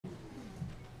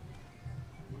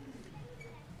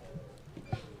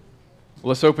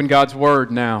Let's open God's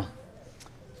Word now.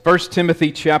 1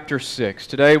 Timothy chapter 6.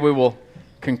 Today we will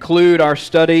conclude our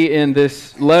study in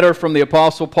this letter from the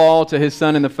Apostle Paul to his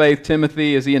son in the faith,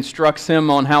 Timothy, as he instructs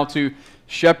him on how to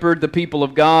shepherd the people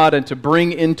of God and to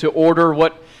bring into order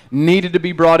what needed to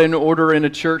be brought into order in a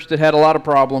church that had a lot of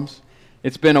problems.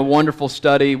 It's been a wonderful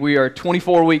study. We are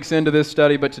 24 weeks into this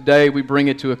study, but today we bring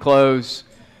it to a close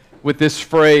with this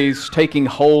phrase, taking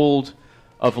hold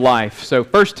of life. So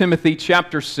 1 Timothy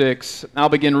chapter 6, I'll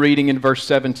begin reading in verse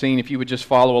 17 if you would just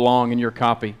follow along in your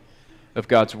copy of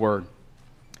God's Word.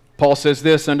 Paul says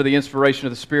this under the inspiration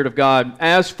of the Spirit of God,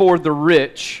 "As for the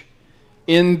rich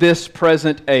in this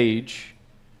present age,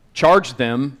 charge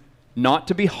them not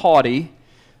to be haughty,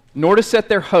 nor to set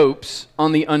their hopes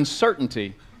on the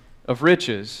uncertainty of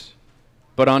riches,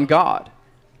 but on God,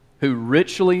 who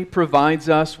richly provides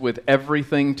us with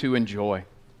everything to enjoy.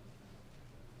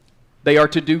 They are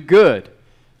to do good.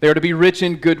 They are to be rich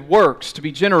in good works, to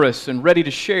be generous and ready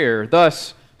to share,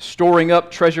 thus storing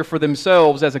up treasure for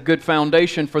themselves as a good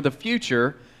foundation for the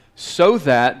future, so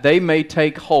that they may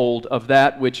take hold of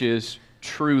that which is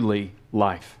truly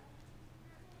life.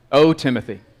 O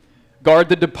Timothy, guard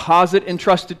the deposit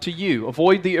entrusted to you.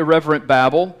 Avoid the irreverent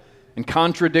babble and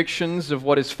contradictions of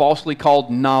what is falsely called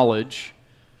knowledge,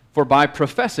 for by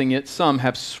professing it some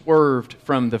have swerved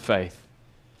from the faith.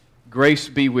 Grace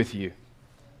be with you."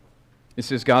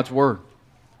 This is God's Word.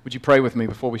 Would you pray with me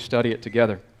before we study it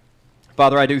together?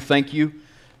 Father, I do thank you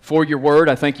for your Word.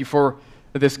 I thank you for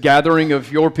this gathering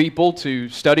of your people to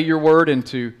study your Word and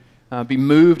to be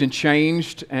moved and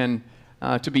changed and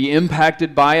to be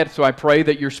impacted by it. So I pray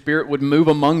that your Spirit would move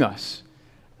among us.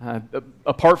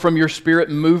 Apart from your Spirit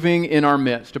moving in our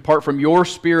midst, apart from your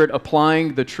Spirit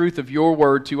applying the truth of your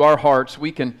Word to our hearts,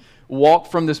 we can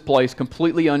walk from this place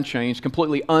completely unchanged,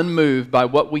 completely unmoved by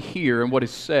what we hear and what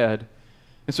is said.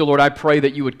 And so, Lord, I pray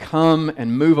that you would come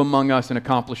and move among us and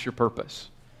accomplish your purpose.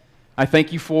 I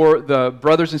thank you for the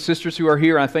brothers and sisters who are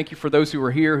here. I thank you for those who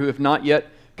are here who have not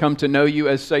yet come to know you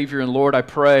as Savior. And Lord, I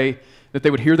pray that they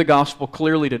would hear the gospel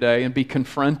clearly today and be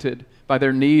confronted by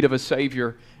their need of a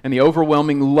Savior, and the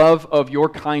overwhelming love of your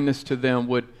kindness to them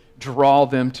would draw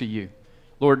them to you.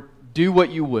 Lord, do what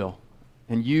you will.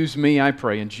 And use me, I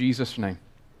pray, in Jesus' name.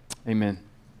 Amen.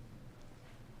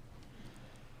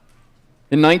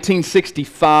 In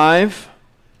 1965,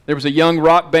 there was a young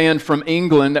rock band from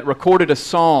England that recorded a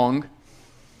song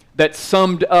that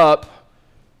summed up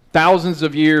thousands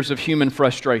of years of human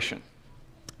frustration.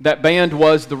 That band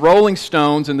was the Rolling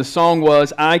Stones, and the song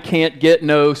was, "I Can't Get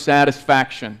No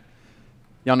Satisfaction."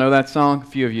 Y'all know that song? A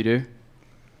few of you do.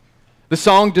 The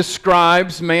song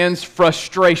describes man's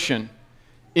frustration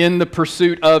in the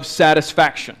pursuit of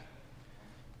satisfaction.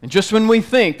 And just when we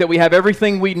think that we have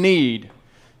everything we need,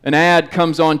 an ad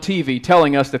comes on TV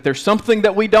telling us that there's something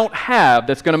that we don't have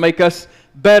that's going to make us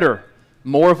better,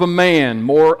 more of a man,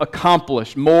 more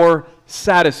accomplished, more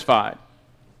satisfied.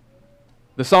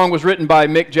 The song was written by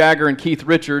Mick Jagger and Keith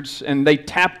Richards, and they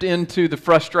tapped into the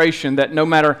frustration that no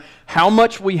matter how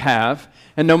much we have,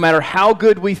 and no matter how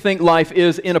good we think life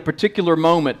is in a particular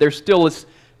moment, there's still this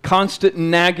constant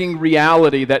nagging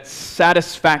reality that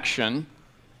satisfaction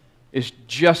is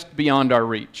just beyond our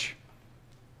reach.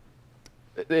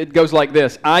 It goes like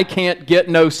this: I can't get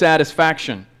no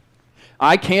satisfaction.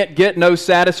 I can't get no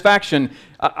satisfaction.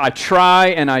 I try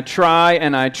and I try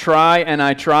and I try and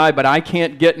I try, but I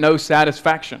can't get no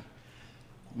satisfaction.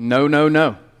 No, no,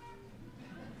 no.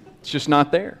 It's just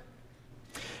not there.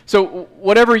 So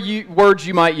whatever words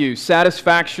you might use,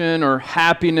 satisfaction or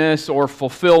happiness or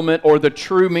fulfillment or the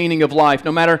true meaning of life,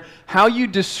 no matter how you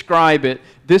describe it,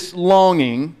 this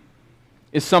longing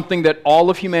is something that all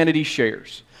of humanity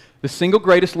shares. The single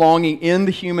greatest longing in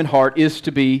the human heart is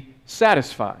to be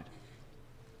satisfied.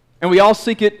 And we all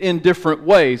seek it in different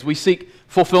ways. We seek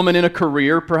fulfillment in a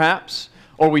career, perhaps,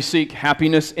 or we seek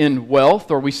happiness in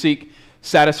wealth, or we seek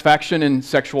satisfaction in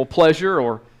sexual pleasure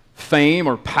or fame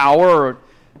or power.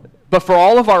 But for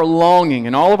all of our longing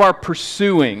and all of our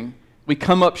pursuing, we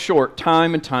come up short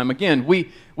time and time again. We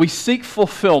seek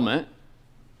fulfillment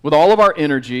with all of our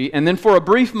energy, and then for a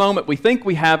brief moment we think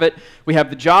we have it. We have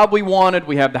the job we wanted,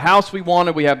 we have the house we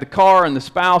wanted, we have the car and the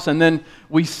spouse, and then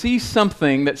we see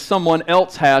something that someone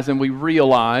else has and we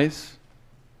realize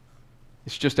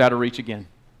it's just out of reach again.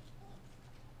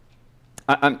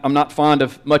 I'm not fond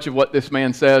of much of what this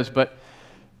man says, but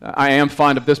I am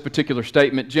fond of this particular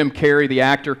statement. Jim Carrey, the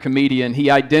actor, comedian, he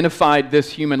identified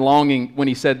this human longing when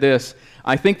he said this: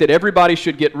 "I think that everybody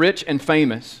should get rich and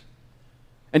famous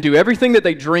and do everything that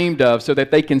they dreamed of so that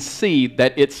they can see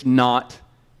that it's not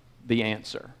the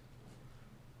answer."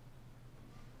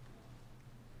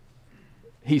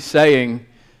 He's saying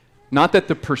Not that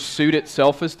the pursuit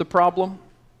itself is the problem,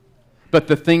 but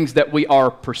the things that we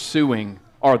are pursuing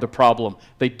are the problem.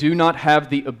 They do not have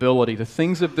the ability, the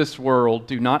things of this world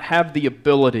do not have the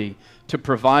ability to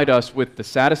provide us with the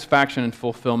satisfaction and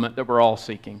fulfillment that we're all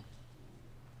seeking.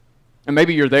 And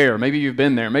maybe you're there, maybe you've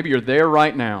been there, maybe you're there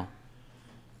right now,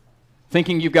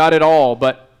 thinking you've got it all,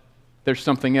 but there's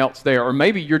something else there. Or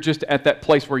maybe you're just at that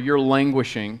place where you're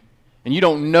languishing and you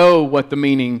don't know what the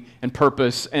meaning and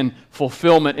purpose and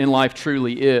fulfillment in life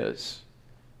truly is.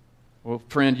 Well,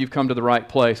 friend, you've come to the right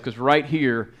place, because right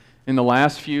here in the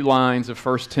last few lines of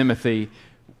 1 Timothy,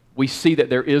 we see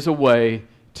that there is a way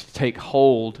to take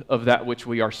hold of that which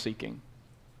we are seeking.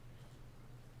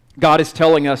 God is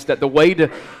telling us that the way to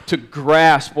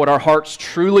grasp what our hearts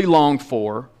truly long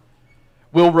for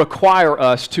will require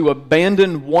us to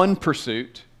abandon one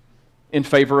pursuit in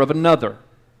favor of another.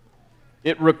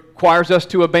 It requires us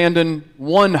to abandon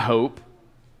one hope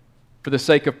for the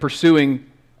sake of pursuing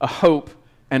a hope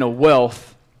and a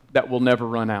wealth that will never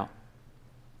run out.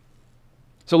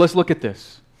 So let's look at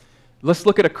this. Let's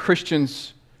look at a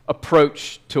Christian's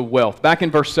approach to wealth. Back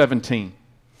in verse 17,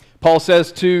 Paul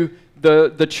says to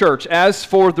the church, "As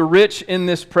for the rich in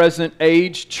this present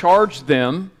age, charge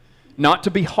them not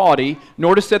to be haughty,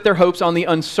 nor to set their hopes on the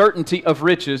uncertainty of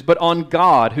riches, but on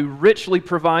God, who richly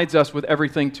provides us with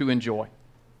everything to enjoy."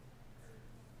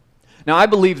 Now, I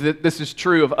believe that this is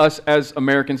true of us as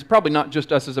Americans, probably not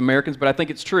just us as Americans, but I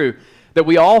think it's true that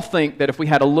we all think that if we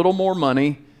had a little more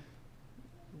money,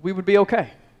 we would be okay.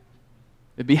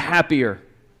 It'd be happier.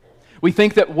 We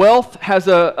think that wealth has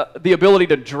the ability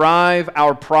to drive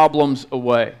our problems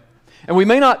away. And we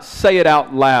may not say it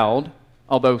out loud,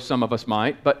 although some of us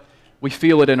might, but we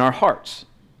feel it in our hearts.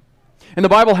 And the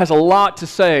Bible has a lot to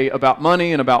say about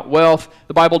money and about wealth.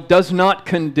 The Bible does not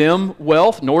condemn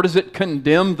wealth, nor does it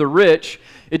condemn the rich.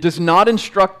 It does not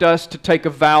instruct us to take a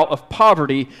vow of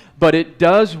poverty, but it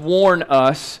does warn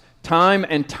us time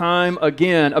and time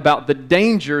again about the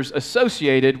dangers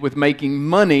associated with making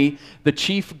money the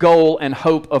chief goal and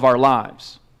hope of our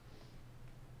lives.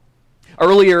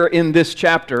 Earlier in this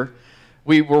chapter,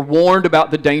 we were warned about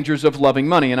the dangers of loving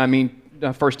money, and I mean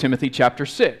 1 Timothy chapter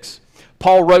 6.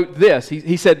 Paul wrote this.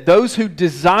 He said, "Those who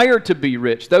desire to be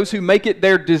rich, those who make it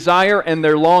their desire and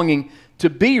their longing to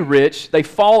be rich, they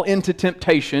fall into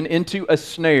temptation, into a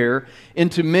snare,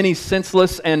 into many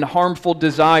senseless and harmful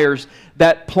desires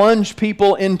that plunge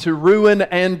people into ruin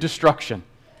and destruction."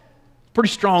 Pretty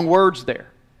strong words there.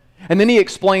 And then he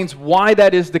explains why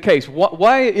that is the case.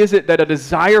 Why is it that a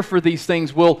desire for these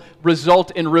things will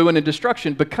result in ruin and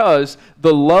destruction? Because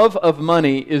the love of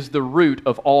money is the root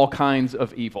of all kinds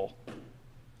of evil.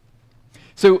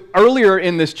 So earlier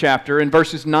in this chapter, in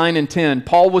verses 9 and 10,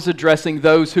 Paul was addressing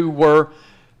those who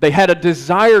they had a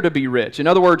desire to be rich. In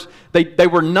other words, they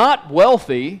were not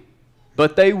wealthy,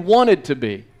 but they wanted to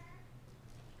be.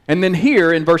 And then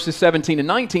here in verses 17 and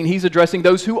 19, he's addressing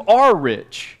those who are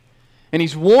rich. And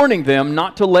he's warning them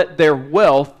not to let their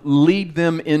wealth lead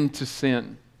them into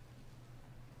sin.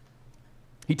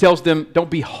 He tells them, don't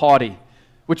be haughty.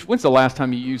 When's the last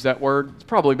time you used that word? It's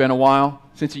probably been a while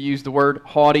since you used the word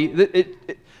haughty.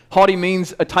 Haughty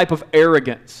means a type of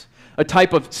arrogance, a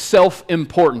type of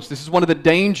self-importance. This is one of the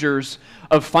dangers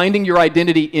of finding your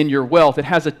identity in your wealth. It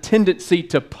has a tendency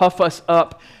to puff us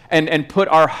up and put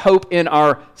our hope in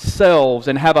ourselves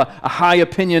and have a high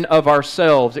opinion of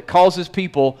ourselves. It causes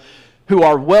people who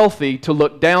are wealthy to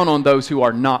look down on those who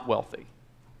are not wealthy.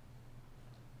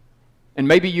 And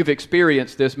maybe you've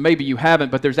experienced this, maybe you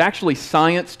haven't, but there's actually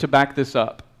science to back this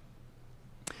up.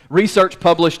 Research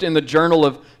published in the Journal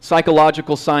of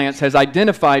Psychological Science has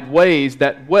identified ways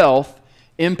that wealth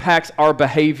impacts our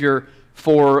behavior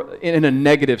in a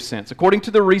negative sense. According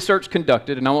to the research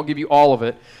conducted, and I won't give you all of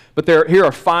it, but here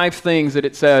are 5 things that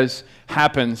it says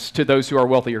happens to those who are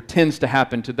wealthy, or tends to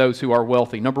happen to those who are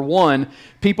wealthy. Number 1,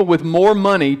 people with more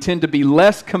money tend to be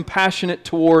less compassionate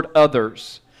toward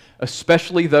others,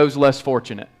 especially those less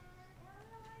fortunate.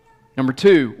 Number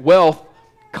 2, wealth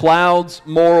clouds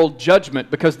moral judgment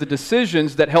because the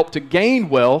decisions that help to gain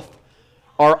wealth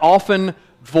are often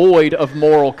void of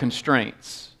moral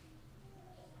constraints.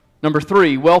 Number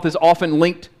 3, wealth is often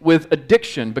linked with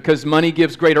addiction because money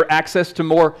gives greater access to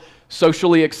more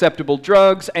socially acceptable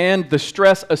drugs, and the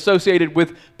stress associated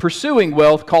with pursuing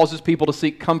wealth causes people to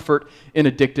seek comfort in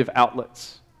addictive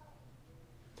outlets.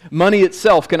 Money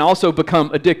itself can also become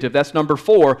addictive. That's number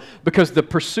 4, because the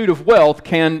pursuit of wealth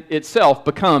can itself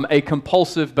become a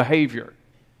compulsive behavior.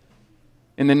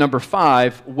 And then number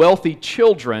 5, wealthy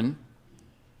children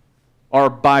are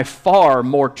by far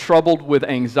more troubled with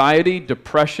anxiety,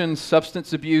 depression,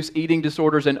 substance abuse, eating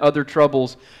disorders, and other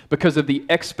troubles because of the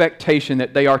expectation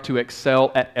that they are to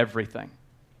excel at everything.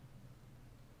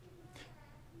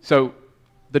 So,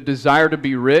 the desire to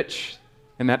be rich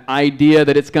and that idea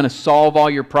that it's going to solve all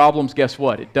your problems, guess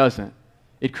what? It doesn't.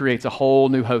 It creates a whole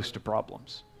new host of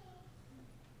problems.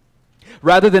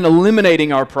 Rather than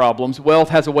eliminating our problems, wealth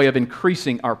has a way of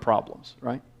increasing our problems,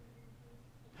 right?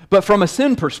 But from a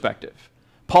sin perspective,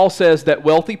 Paul says that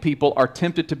wealthy people are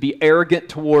tempted to be arrogant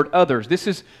toward others. This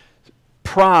is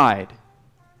pride,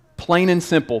 plain and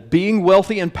simple. Being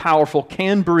wealthy and powerful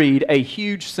can breed a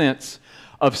huge sense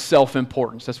of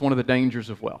self-importance. That's one of the dangers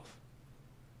of wealth.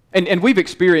 And we've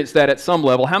experienced that at some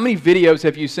level. How many videos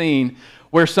have you seen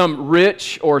where some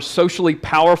rich or socially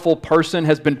powerful person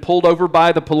has been pulled over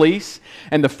by the police,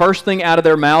 and the first thing out of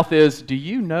their mouth is, "Do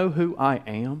you know who I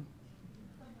am?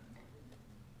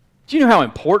 Do you know how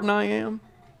important I am?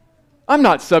 I'm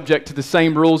not subject to the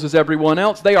same rules as everyone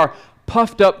else." They are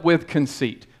puffed up with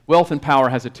conceit. Wealth and power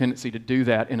has a tendency to do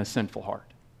that in a sinful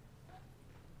heart.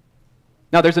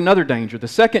 Now, there's another danger. The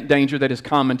second danger that is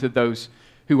common to those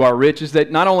who are rich is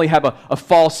that not only have a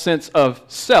false sense of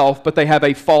self, but they have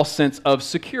a false sense of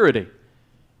security.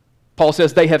 Paul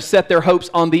says they have set their hopes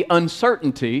on the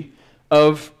uncertainty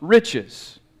of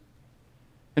riches.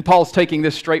 And Paul's taking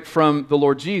this straight from the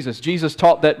Lord Jesus. Jesus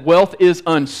taught that wealth is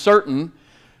uncertain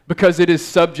because it is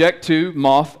subject to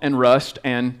moth and rust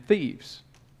and thieves.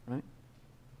 Right?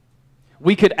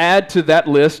 We could add to that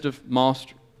list of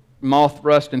moth,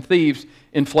 rust, and thieves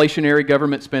inflationary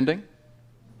government spending,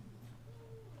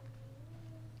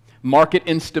 market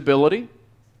instability,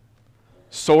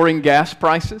 soaring gas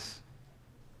prices.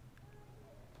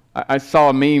 I saw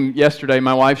a meme yesterday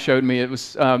my wife showed me. It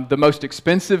was the most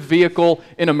expensive vehicle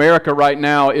in America right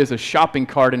now is a shopping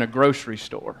cart in a grocery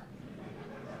store.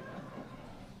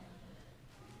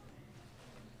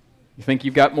 You think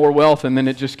you've got more wealth, and then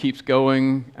it just keeps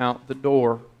going out the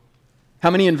door. How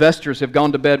many investors have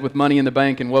gone to bed with money in the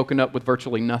bank and woken up with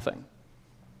virtually nothing?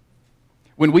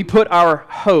 When we put our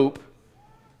hope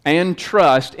and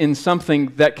trust in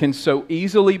something that can so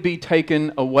easily be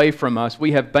taken away from us,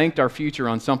 we have banked our future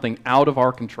on something out of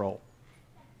our control.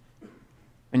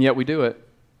 And yet we do it.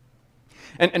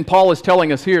 And Paul is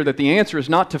telling us here that the answer is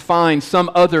not to find some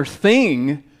other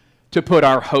thing to put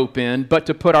our hope in, but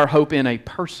to put our hope in a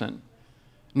person.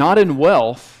 Not in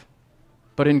wealth,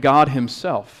 but in God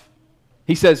Himself.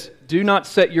 He says, "Do not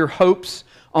set your hopes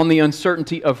on the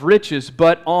uncertainty of riches,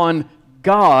 but on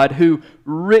God, who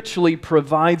richly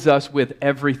provides us with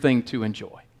everything to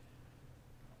enjoy."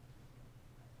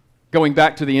 Going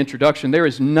back to the introduction, there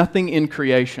is nothing in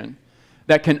creation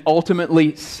that can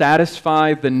ultimately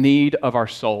satisfy the need of our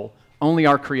soul. Only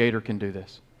our Creator can do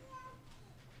this.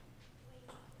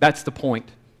 That's the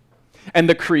point. And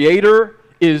the Creator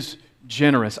is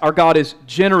generous. Our God is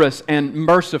generous and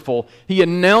merciful. He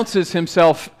announces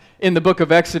Himself in the book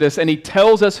of Exodus, and He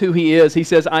tells us who He is. He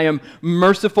says, "I am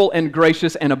merciful and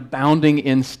gracious and abounding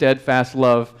in steadfast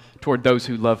love toward those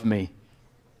who love me."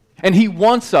 And He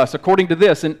wants us, according to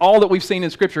this, and all that we've seen in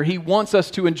Scripture, He wants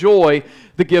us to enjoy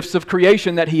the gifts of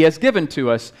creation that He has given to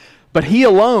us. But He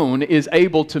alone is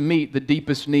able to meet the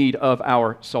deepest need of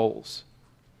our souls.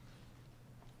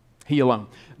 He alone.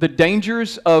 The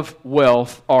dangers of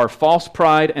wealth are false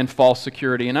pride and false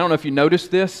security. And I don't know if you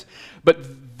noticed this, but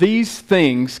these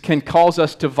things can cause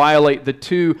us to violate the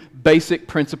two basic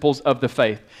principles of the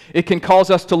faith. It can cause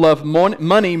us to love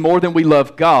money more than we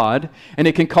love God, and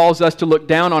it can cause us to look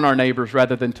down on our neighbors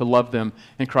rather than to love them.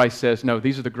 And Christ says, no,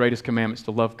 these are the greatest commandments,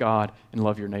 to love God and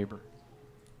love your neighbor.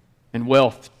 And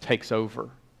wealth takes over,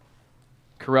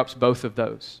 corrupts both of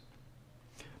those.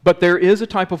 But there is a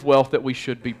type of wealth that we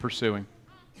should be pursuing.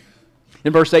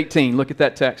 In verse 18, look at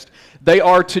that text. They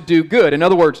are to do good. In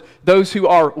other words, those who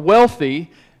are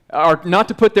wealthy are not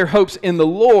to put their hopes in the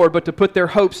Lord, but to put their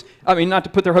hopes, not to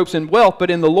put their hopes in wealth, but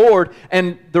in the Lord.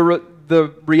 And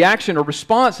the reaction or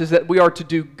response is that we are to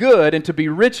do good and to be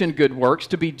rich in good works,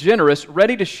 to be generous,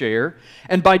 ready to share.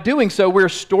 And by doing so, we're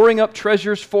storing up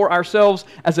treasures for ourselves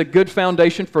as a good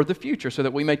foundation for the future, so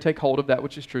that we may take hold of that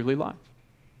which is truly life.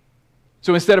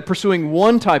 So instead of pursuing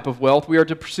one type of wealth, we are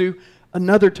to pursue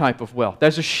another type of wealth.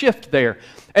 There's a shift there.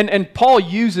 And Paul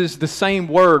uses the same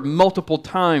word multiple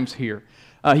times here.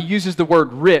 He uses the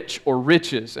word rich or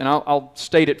riches, and I'll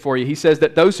state it for you. He says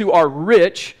that those who are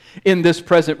rich in this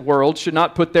present world should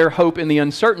not put their hope in the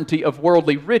uncertainty of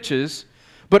worldly riches,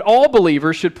 but all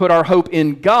believers should put our hope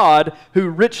in God, who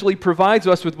richly provides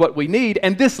us with what we need,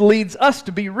 and this leads us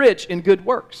to be rich in good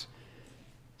works.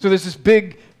 So there's this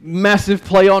big, massive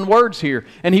play on words here.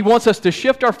 And he wants us to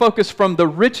shift our focus from the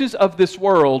riches of this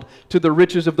world to the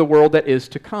riches of the world that is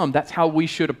to come. That's how we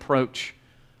should approach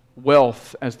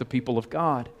wealth as the people of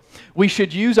God. We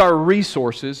should use our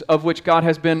resources, of which God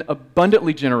has been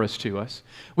abundantly generous to us.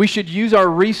 We should use our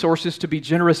resources to be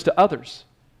generous to others.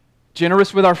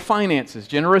 Generous with our finances,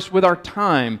 generous with our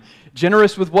time,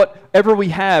 generous with whatever we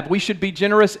have. We should be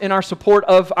generous in our support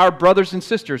of our brothers and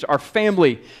sisters, our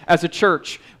family as a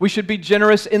church. We should be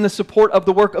generous in the support of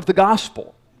the work of the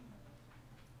gospel.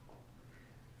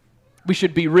 We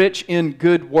should be rich in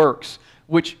good works,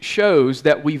 which shows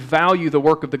that we value the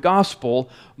work of the gospel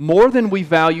more than we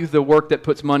value the work that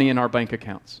puts money in our bank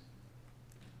accounts.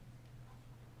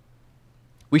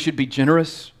 We should be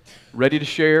generous, ready to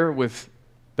share with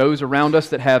those around us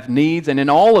that have needs. And in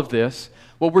all of this,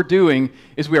 what we're doing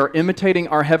is we are imitating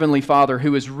our Heavenly Father,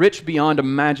 who is rich beyond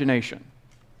imagination.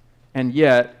 And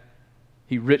yet,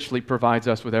 He richly provides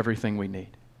us with everything we need.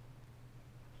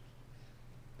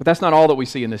 But that's not all that we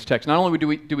see in this text. Not only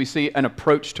do we see an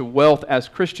approach to wealth as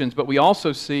Christians, but we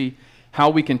also see how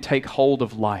we can take hold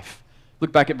of life.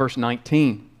 Look back at verse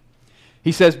 19.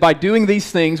 He says, by doing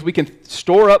these things, we can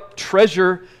store up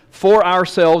treasure for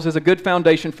ourselves as a good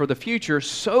foundation for the future,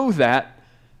 so that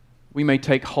we may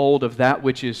take hold of that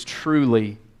which is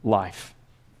truly life.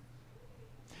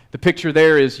 The picture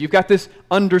there is you've got this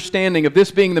understanding of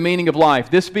this being the meaning of life,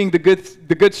 this being the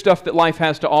good stuff that life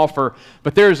has to offer,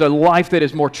 but there is a life that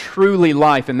is more truly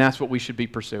life, and that's what we should be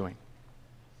pursuing.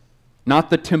 Not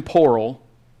the temporal,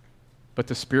 but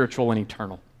the spiritual and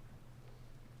eternal.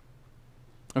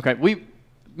 Okay,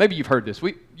 maybe you've heard this.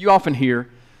 You often hear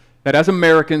that as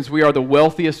Americans, we are the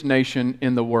wealthiest nation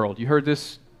in the world. You heard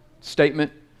this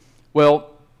statement?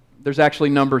 Well, there's actually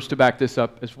numbers to back this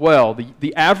up as well.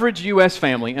 The average U.S.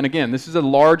 family, and again, this is a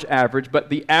large average,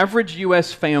 but the average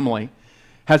U.S. family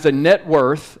has a net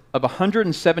worth of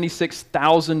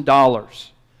 $176,000,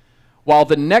 while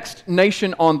the next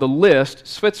nation on the list,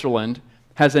 Switzerland,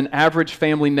 has an average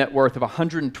family net worth of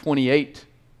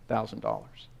 $128,000.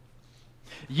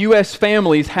 U.S.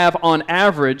 families have, on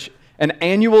average, an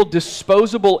annual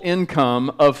disposable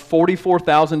income of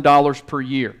 $44,000 per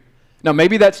year. Now,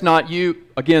 maybe that's not you.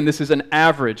 Again, this is an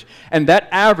average. And that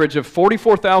average of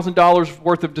 $44,000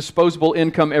 worth of disposable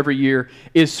income every year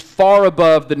is far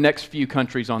above the next few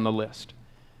countries on the list.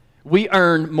 We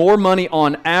earn more money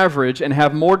on average and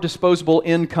have more disposable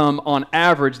income on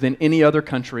average than any other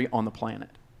country on the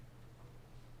planet.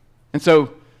 And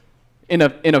so, in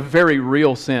a very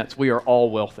real sense, we are all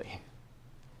wealthy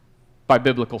by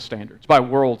biblical standards, by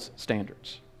world's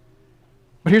standards.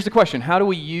 But here's the question: how do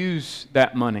we use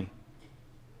that money?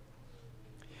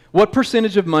 What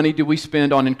percentage of money do we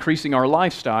spend on increasing our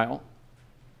lifestyle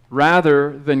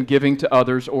rather than giving to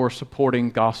others or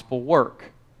supporting gospel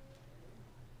work?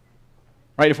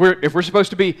 Right? If we're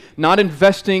supposed to be not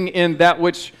investing in that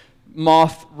which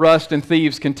moth, rust, and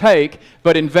thieves can take,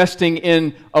 but investing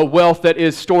in a wealth that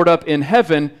is stored up in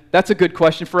heaven, that's a good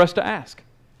question for us to ask.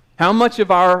 How much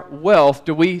of our wealth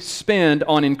do we spend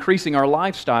on increasing our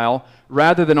lifestyle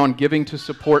rather than on giving to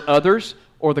support others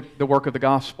or the work of the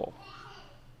gospel?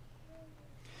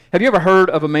 Have you ever heard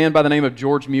of a man by the name of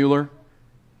George Mueller?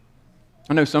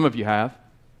 I know some of you have.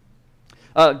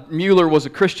 Mueller was a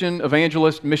Christian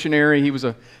evangelist, missionary. He was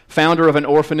a founder of an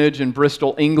orphanage in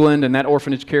Bristol, England, and that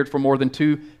orphanage cared for more than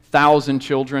 2,000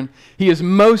 children. He is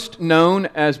most known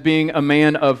as being a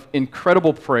man of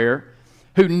incredible prayer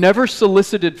who never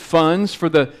solicited funds for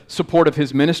the support of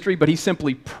his ministry, but he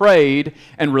simply prayed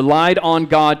and relied on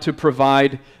God to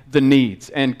provide the needs.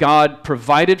 And God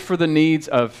provided for the needs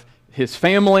of his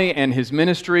family and his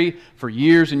ministry for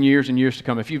years and years and years to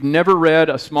come. If you've never read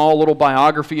a small little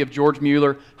biography of George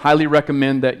Mueller, highly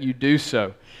recommend that you do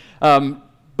so.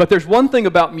 But there's one thing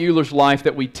about Mueller's life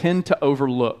that we tend to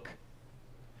overlook,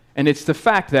 and it's the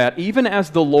fact that even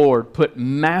as the Lord put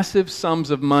massive sums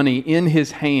of money in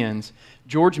his hands,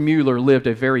 George Mueller lived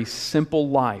a very simple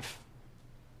life,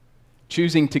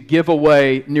 choosing to give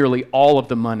away nearly all of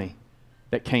the money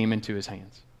that came into his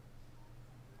hands.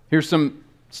 Here's some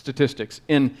statistics.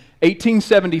 In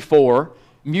 1874,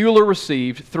 Mueller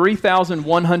received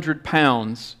 3,100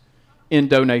 pounds in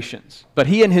donations, but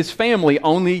he and his family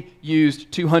only used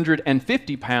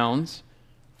 250 pounds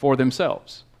for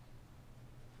themselves.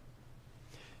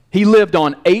 He lived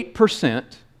on 8%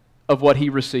 of what he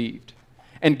received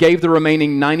and gave the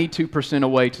remaining 92%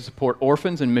 away to support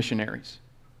orphans and missionaries.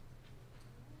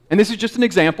 And this is just an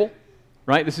example,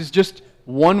 right? This is just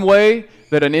one way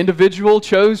that an individual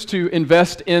chose to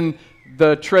invest in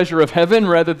the treasure of heaven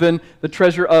rather than the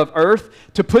treasure of earth.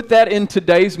 To put that in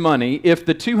today's money, if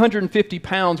the 250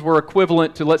 pounds were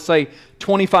equivalent to, let's say,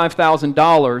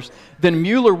 $25,000, then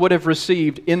Mueller would have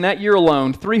received in that year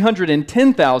alone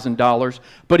 $310,000,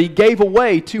 but he gave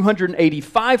away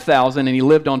 $285,000 and he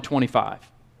lived on $25,000.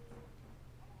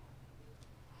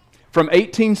 From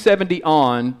 1870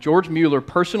 on, George Mueller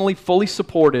personally fully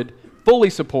supported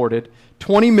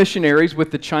 20 missionaries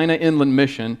with the China Inland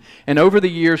Mission, and over the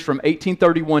years from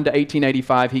 1831 to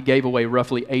 1885, he gave away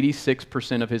roughly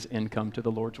 86% of his income to the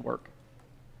Lord's work.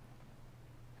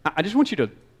 I just want you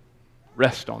to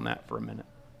rest on that for a minute,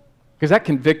 because that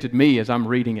convicted me as I'm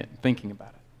reading it and thinking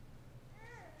about it.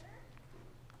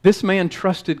 This man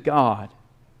trusted God.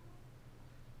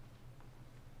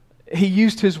 He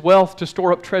used his wealth to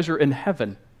store up treasure in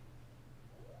heaven.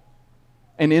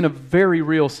 And in a very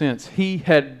real sense, he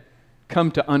had come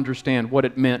to understand what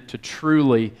it meant to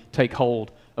truly take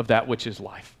hold of that which is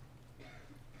life.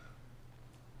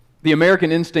 The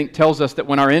American instinct tells us that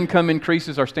when our income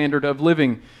increases, our standard of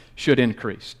living should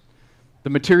increase. The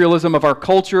materialism of our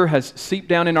culture has seeped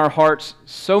down in our hearts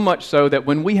so much so that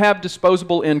when we have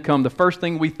disposable income, the first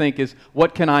thing we think is,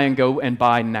 what can I go and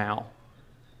buy now?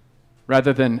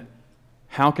 Rather than,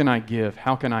 how can I give?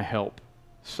 How can I help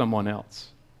someone else?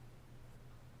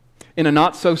 In a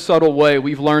not so subtle way,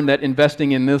 we've learned that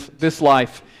investing in this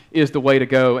life is the way to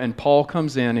go. And Paul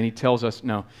comes in and he tells us,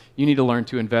 no, you need to learn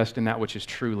to invest in that which is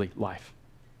truly life.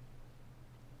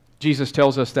 Jesus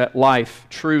tells us that life,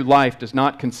 true life, does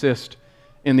not consist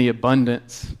in the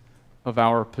abundance of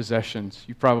our possessions.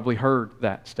 You've probably heard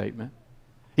that statement.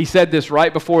 He said this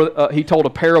right before he told a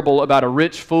parable about a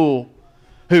rich fool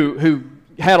who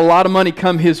had a lot of money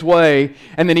come his way,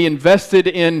 and then he invested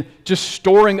in just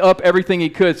storing up everything he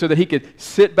could so that he could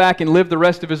sit back and live the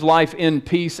rest of his life in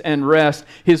peace and rest.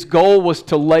 His goal was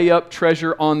to lay up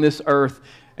treasure on this earth,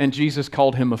 and Jesus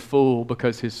called him a fool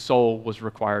because his soul was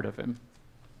required of him.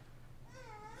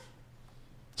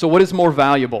 So what is more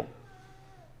valuable?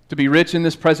 To be rich in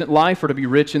this present life or to be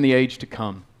rich in the age to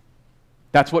come?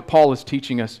 That's what Paul is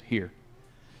teaching us here.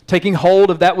 Taking hold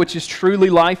of that which is truly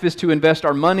life is to invest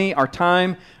our money, our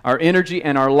time, our energy,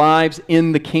 and our lives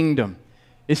in the kingdom.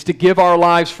 It's to give our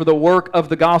lives for the work of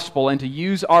the gospel and to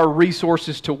use our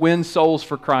resources to win souls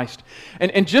for Christ.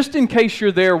 And just in case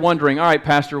you're there wondering, all right,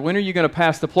 Pastor, when are you going to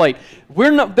pass the plate?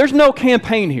 There's no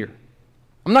campaign here.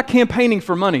 I'm not campaigning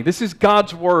for money. This is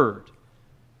God's word.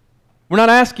 We're not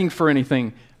asking for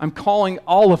anything. I'm calling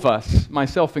all of us,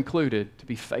 myself included, to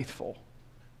be faithful.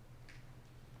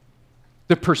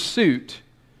 The pursuit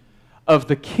of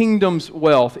the kingdom's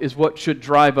wealth is what should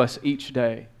drive us each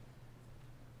day.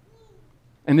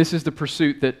 And this is the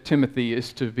pursuit that Timothy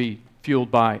is to be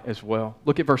fueled by as well.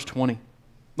 Look at verse 20.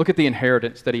 Look at the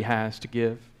inheritance that he has to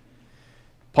give.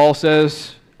 Paul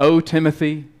says, O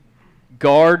Timothy,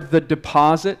 guard the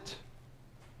deposit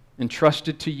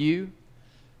entrusted to you.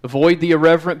 Avoid the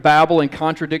irreverent babble and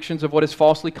contradictions of what is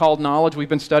falsely called knowledge. We've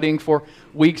been studying for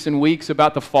weeks and weeks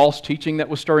about the false teaching that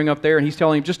was stirring up there, and he's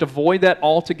telling him just avoid that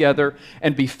altogether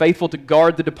and be faithful to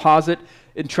guard the deposit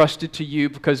entrusted to you,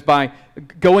 because by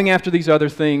going after these other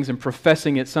things and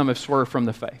professing it, some have swerved from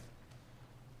the faith.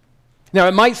 Now,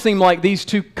 it might seem like these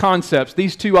two concepts,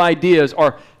 these two ideas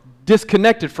are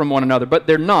disconnected from one another, but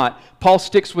they're not. Paul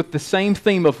sticks with the same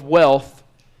theme of wealth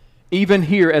even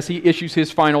here as he issues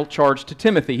his final charge to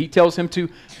Timothy. He tells him to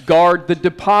guard the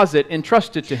deposit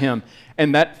entrusted to him.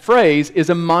 And that phrase is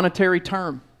a monetary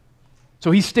term.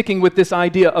 So he's sticking with this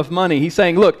idea of money. He's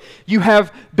saying, look, you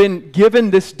have been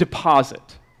given this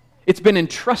deposit. It's been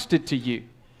entrusted to you.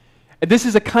 And this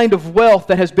is a kind of wealth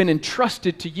that has been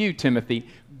entrusted to you, Timothy.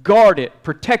 Guard it,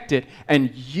 protect it,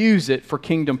 and use it for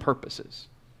kingdom purposes.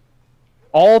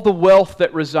 All the wealth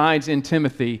that resides in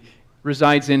Timothy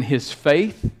resides in his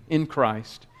faith in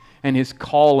Christ and his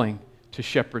calling to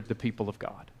shepherd the people of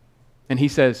God. And he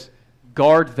says,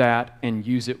 guard that and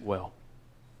use it well.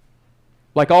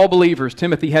 Like all believers,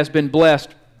 Timothy has been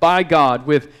blessed by God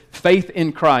with faith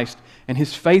in Christ, and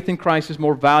his faith in Christ is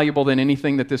more valuable than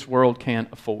anything that this world can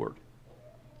afford.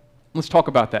 Let's talk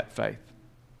about that faith.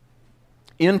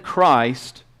 In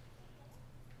Christ,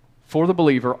 for the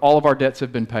believer, all of our debts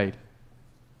have been paid.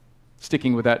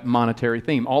 Sticking with that monetary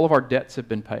theme, all of our debts have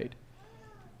been paid.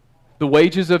 The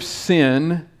wages of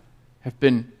sin have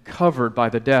been covered by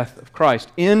the death of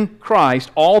Christ. In Christ,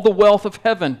 all the wealth of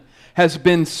heaven has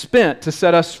been spent to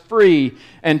set us free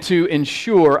and to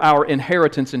ensure our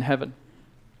inheritance in heaven.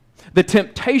 The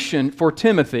temptation for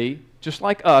Timothy, just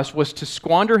like us, was to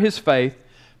squander his faith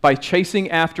by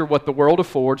chasing after what the world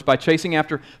affords, by chasing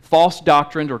after false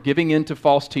doctrine or giving in to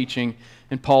false teaching.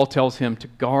 And Paul tells him to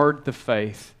guard the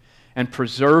faith and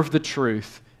preserve the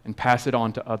truth and pass it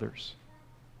on to others.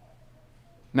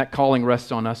 And that calling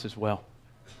rests on us as well.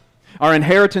 Our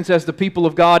inheritance as the people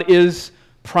of God is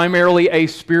primarily a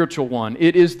spiritual one.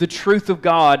 It is the truth of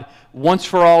God once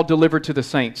for all delivered to the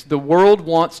saints. The world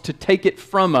wants to take it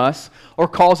from us or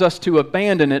cause us to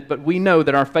abandon it, but we know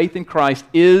that our faith in Christ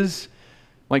is,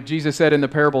 like Jesus said in the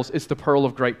parables, it's the pearl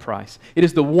of great price. It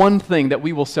is the one thing that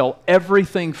we will sell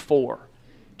everything for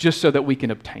just so that we can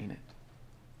obtain it.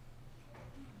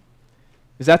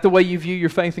 Is that the way you view your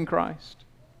faith in Christ?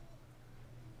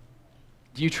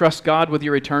 Do you trust God with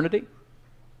your eternity?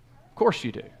 Of course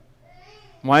you do.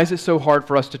 Why is it so hard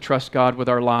for us to trust God with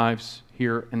our lives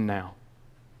here and now?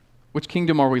 Which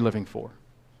kingdom are we living for?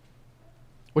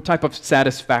 What type of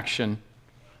satisfaction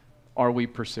are we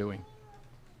pursuing?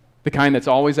 The kind that's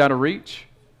always out of reach,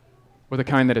 or the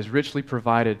kind that is richly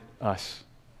provided us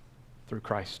through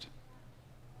Christ?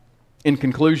 In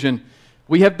conclusion,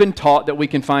 we have been taught that we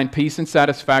can find peace and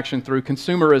satisfaction through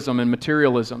consumerism and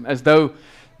materialism, as though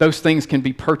those things can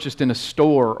be purchased in a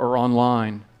store or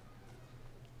online.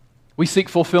 We seek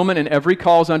fulfillment in every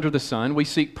cause under the sun. We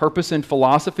seek purpose in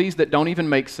philosophies that don't even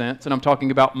make sense, and I'm talking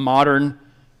about modern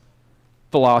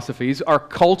philosophies. Our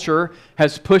culture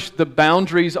has pushed the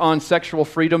boundaries on sexual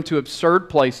freedom to absurd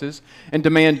places and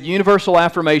demand universal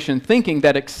affirmation, thinking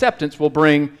that acceptance will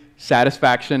bring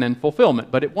satisfaction and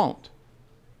fulfillment, but it won't.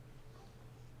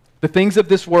 The things of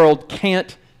this world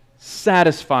can't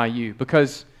satisfy you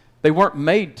because they weren't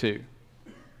made to.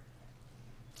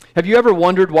 Have you ever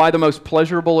wondered why the most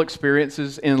pleasurable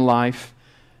experiences in life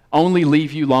only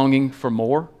leave you longing for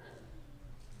more?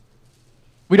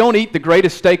 We don't eat the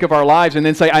greatest steak of our lives and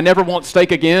then say, I never want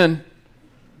steak again.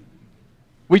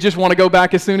 We just want to go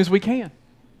back as soon as we can.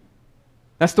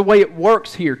 That's the way it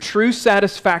works here. True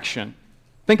satisfaction,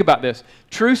 think about this.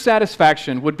 True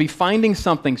satisfaction would be finding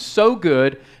something so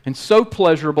good and so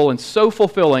pleasurable and so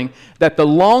fulfilling that the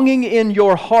longing in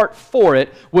your heart for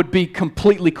it would be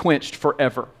completely quenched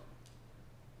forever.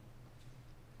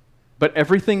 But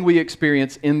everything we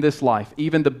experience in this life,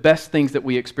 even the best things that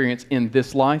we experience in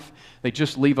this life, they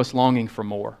just leave us longing for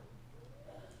more.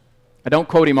 I don't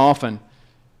quote him often,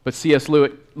 but C.S.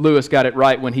 Lewis got it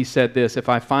right when he said this: if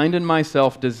I find in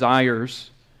myself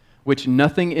desires which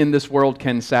nothing in this world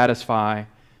can satisfy,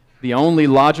 the only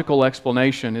logical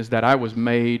explanation is that I was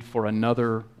made for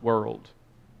another world.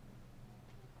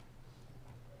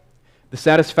 The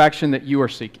satisfaction that you are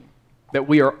seeking, that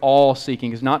we are all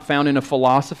seeking, is not found in a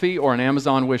philosophy or an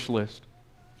Amazon wish list.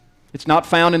 It's not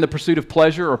found in the pursuit of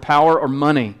pleasure or power or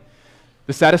money.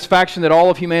 The satisfaction that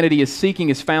all of humanity is seeking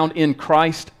is found in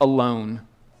Christ alone.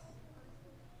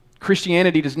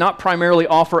 Christianity does not primarily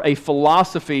offer a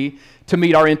philosophy to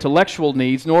meet our intellectual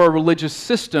needs, nor a religious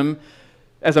system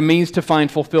as a means to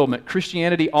find fulfillment.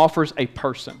 Christianity offers a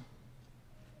person,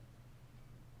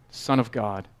 Son of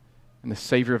God and the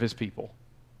Savior of His people,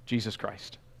 Jesus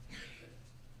Christ.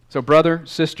 So brother,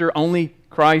 sister, only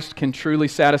Christ can truly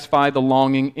satisfy the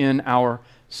longing in our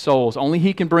souls. Only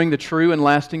He can bring the true and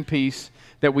lasting peace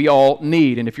that we all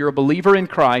need. And if you're a believer in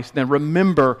Christ, then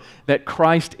remember that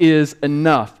Christ is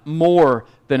enough, more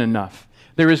than enough.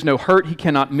 There is no hurt He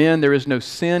cannot mend. There is no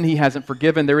sin He hasn't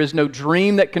forgiven. There is no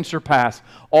dream that can surpass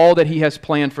all that He has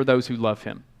planned for those who love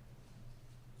Him.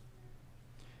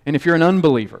 And if you're an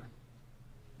unbeliever,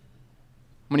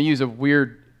 I'm going to use a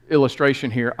weird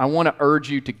illustration here. I want to urge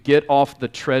you to get off the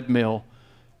treadmill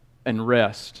and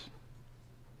rest.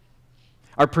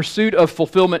 Our pursuit of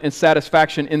fulfillment and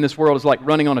satisfaction in this world is like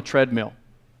running on a treadmill.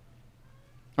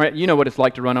 All right, you know what it's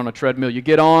like to run on a treadmill. You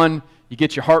get on, you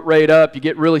get your heart rate up, you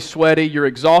get really sweaty, you're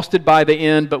exhausted by the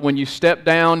end, but when you step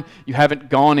down, you haven't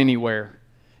gone anywhere.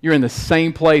 You're in the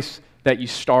same place that you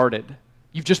started.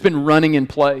 You've just been running in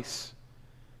place.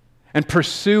 And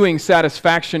pursuing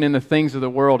satisfaction in the things of the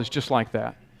world is just like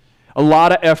that. A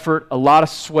lot of effort, a lot of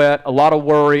sweat, a lot of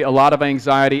worry, a lot of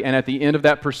anxiety, and at the end of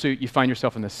that pursuit, you find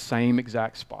yourself in the same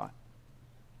exact spot.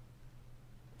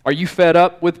 Are you fed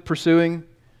up with pursuing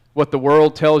what the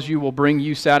world tells you will bring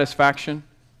you satisfaction,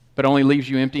 but only leaves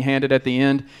you empty-handed at the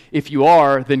end? If you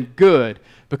are, then good,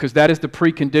 because that is the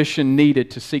precondition needed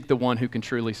to seek the one who can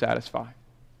truly satisfy.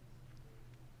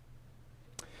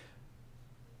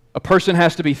 A person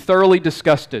has to be thoroughly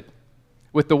disgusted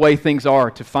with the way things are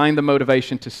to find the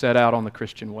motivation to set out on the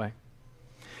Christian way.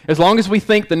 As long as we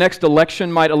think the next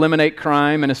election might eliminate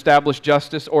crime and establish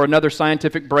justice, or another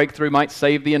scientific breakthrough might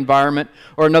save the environment,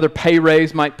 or another pay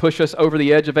raise might push us over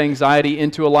the edge of anxiety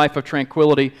into a life of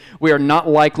tranquility, we are not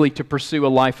likely to pursue a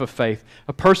life of faith.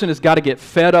 A person has got to get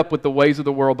fed up with the ways of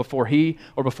the world before he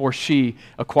or before she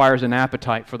acquires an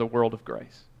appetite for the world of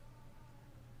grace.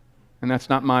 And that's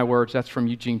not my words, that's from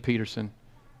Eugene Peterson.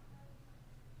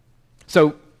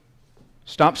 So,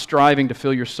 stop striving to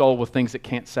fill your soul with things that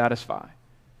can't satisfy.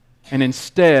 And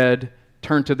instead,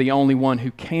 turn to the only one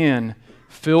who can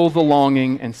fill the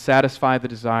longing and satisfy the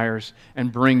desires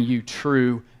and bring you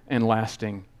true and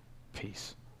lasting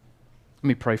peace. Let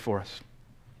me pray for us.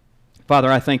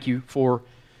 Father, I thank you for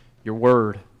your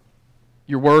word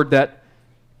that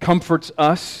comforts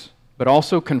us, but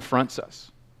also confronts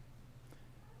us.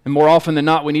 And more often than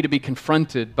not, we need to be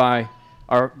confronted by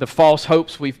the false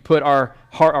hopes we've set our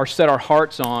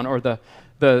hearts on, or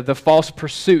the false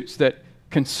pursuits that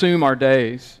consume our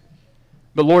days.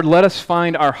 But Lord, let us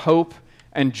find our hope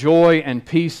and joy and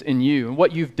peace in you and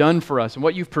what you've done for us and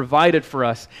what you've provided for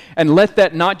us. And let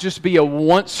that not just be a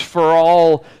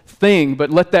once-for-all thing, but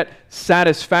let that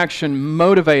satisfaction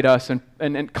motivate us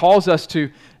and cause us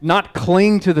to not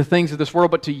cling to the things of this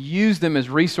world, but to use them as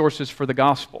resources for the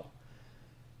gospel.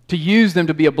 To use them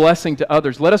to be a blessing to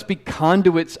others. Let us be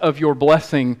conduits of your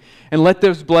blessing, and let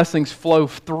those blessings flow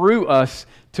through us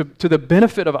to the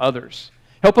benefit of others.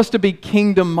 Help us to be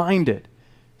kingdom-minded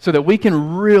so that we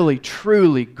can really,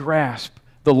 truly grasp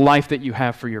the life that you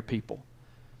have for your people.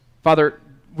 Father,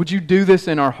 would you do this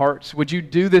in our hearts? Would you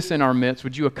do this in our midst?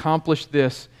 Would you accomplish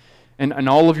this and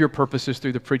all of your purposes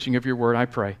through the preaching of your word, I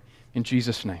pray. In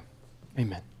Jesus' name,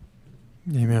 amen.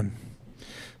 Amen.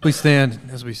 Please stand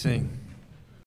as we sing.